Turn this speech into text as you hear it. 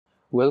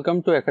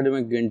Welcome to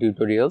Academic Gain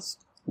Tutorials.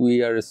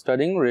 We are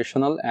studying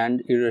rational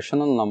and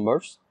irrational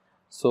numbers.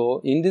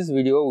 So in this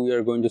video we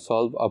are going to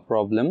solve a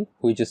problem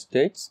which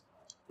states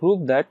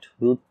prove that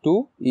root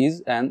 2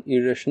 is an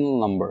irrational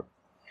number.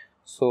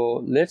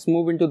 So let's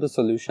move into the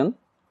solution.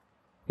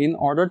 In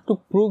order to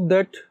prove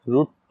that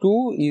root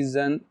 2 is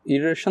an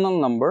irrational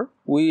number,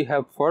 we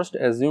have first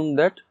assumed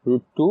that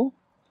root 2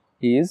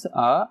 is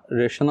a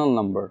rational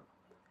number.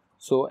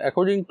 So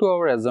according to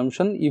our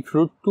assumption, if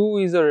root 2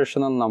 is a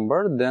rational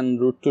number, then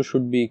root 2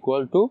 should be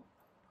equal to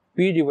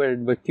p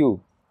divided by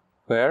q,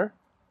 where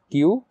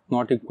q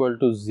not equal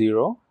to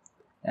 0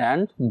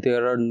 and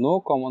there are no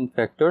common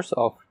factors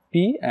of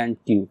p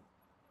and q.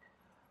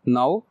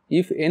 Now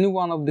if any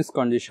one of these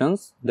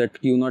conditions,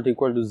 that q not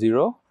equal to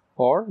 0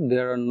 or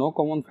there are no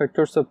common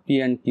factors of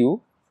p and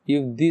q,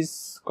 if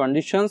these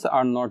conditions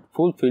are not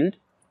fulfilled,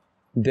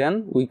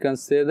 then we can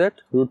say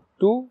that root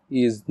 2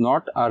 is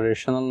not a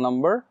rational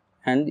number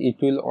and it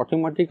will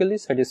automatically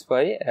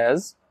satisfy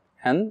as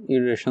an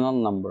irrational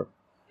number.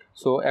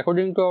 So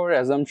according to our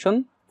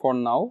assumption for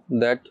now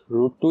that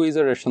root 2 is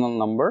a rational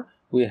number,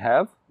 we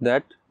have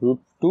that root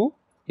 2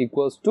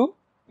 equals to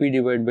p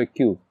divided by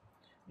q.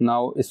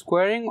 Now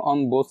squaring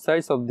on both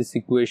sides of this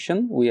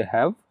equation, we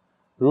have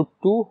root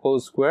 2 whole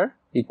square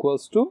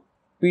equals to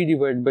p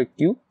divided by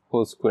q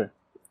whole square.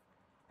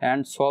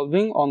 And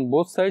solving on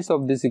both sides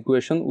of this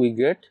equation, we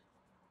get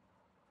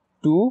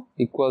 2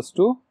 equals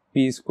to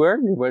p square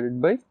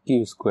divided by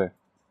q square.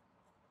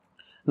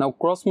 Now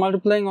cross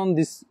multiplying on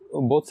this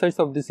both sides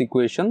of this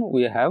equation,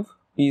 we have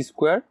p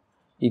square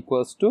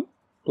equals to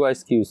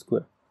twice q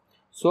square.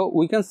 So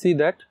we can see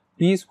that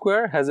p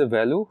square has a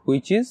value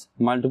which is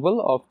multiple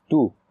of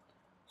 2.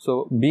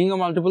 So being a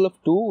multiple of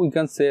 2, we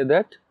can say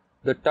that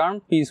the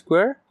term p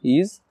square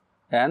is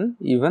an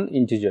even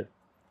integer.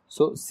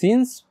 So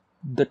since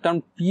the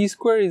term p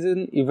square is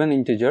an even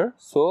integer,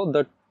 so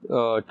the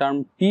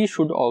term p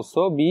should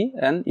also be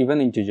an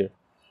even integer.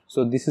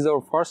 So this is our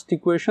first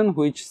equation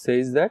which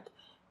says that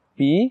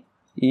p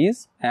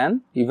is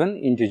an even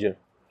integer.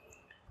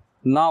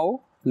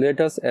 Now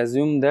let us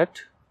assume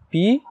that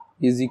p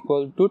is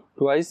equal to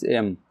twice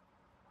m,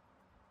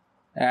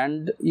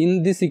 and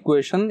in this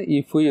equation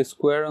if we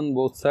square on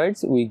both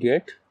sides, we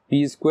get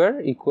p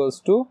square equals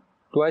to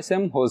twice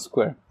m whole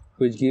square,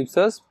 which gives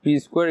us p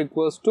square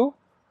equals to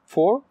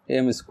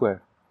 4m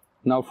square.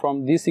 Now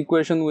from this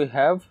equation we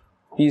have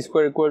p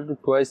square equal to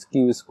twice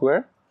q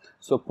square.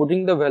 So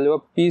putting the value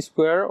of p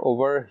square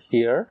over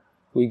here,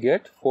 we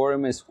get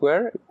 4m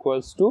square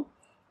equals to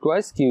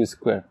twice q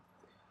square.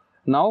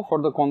 Now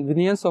for the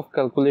convenience of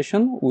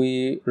calculation,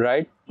 we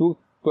write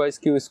twice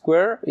q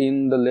square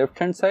in the left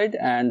hand side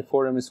and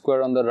 4m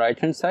square on the right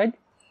hand side,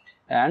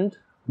 and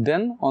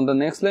then on the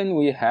next line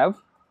we have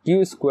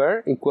q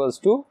square equals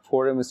to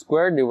 4m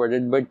square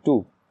divided by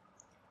 2.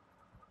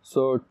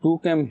 So 2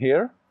 came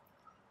here.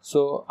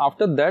 So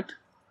after that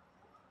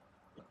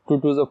 2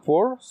 to the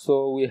 4,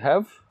 so we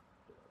have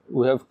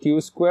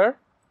q square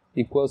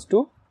equals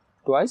to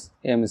twice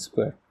m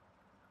square.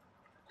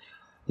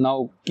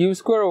 Now q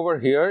square over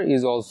here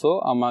is also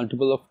a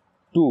multiple of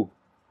 2.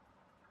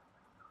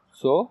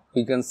 So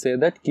we can say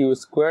that q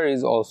square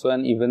is also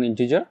an even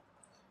integer,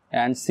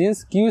 and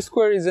since q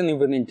square is an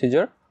even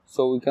integer,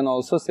 so we can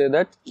also say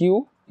that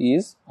q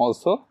is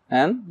also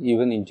an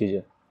even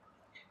integer.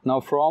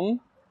 Now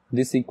from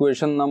this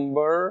equation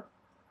number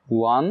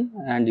 1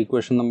 and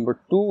equation number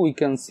 2, we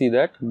can see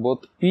that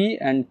both p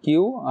and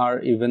q are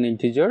even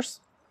integers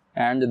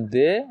and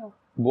they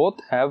both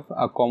have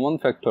a common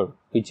factor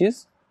which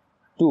is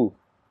 2.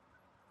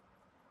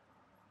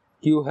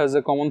 Q has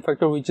a common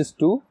factor which is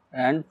 2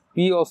 and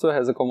p also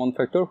has a common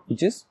factor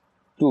which is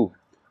 2.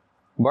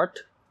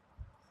 But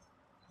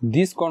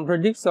this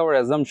contradicts our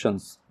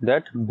assumptions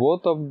that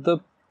both of the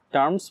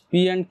terms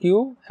p and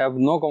q have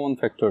no common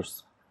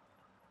factors.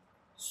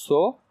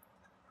 So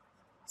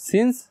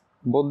since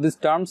both these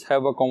terms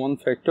have a common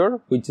factor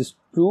which is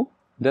 2,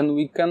 then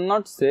we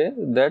cannot say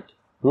that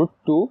root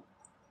 2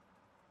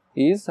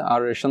 is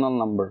a rational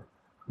number,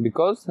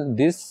 because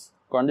this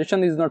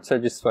condition is not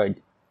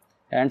satisfied.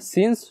 And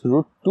since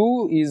root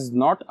 2 is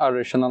not a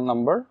rational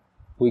number,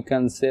 we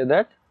can say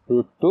that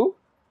root 2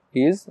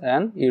 is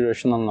an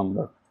irrational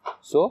number.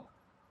 So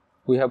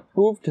we have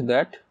proved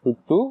that root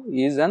 2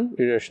 is an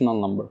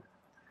irrational number.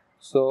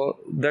 So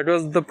that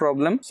was the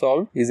problem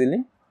solved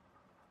easily.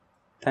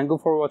 Thank you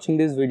for watching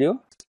this video.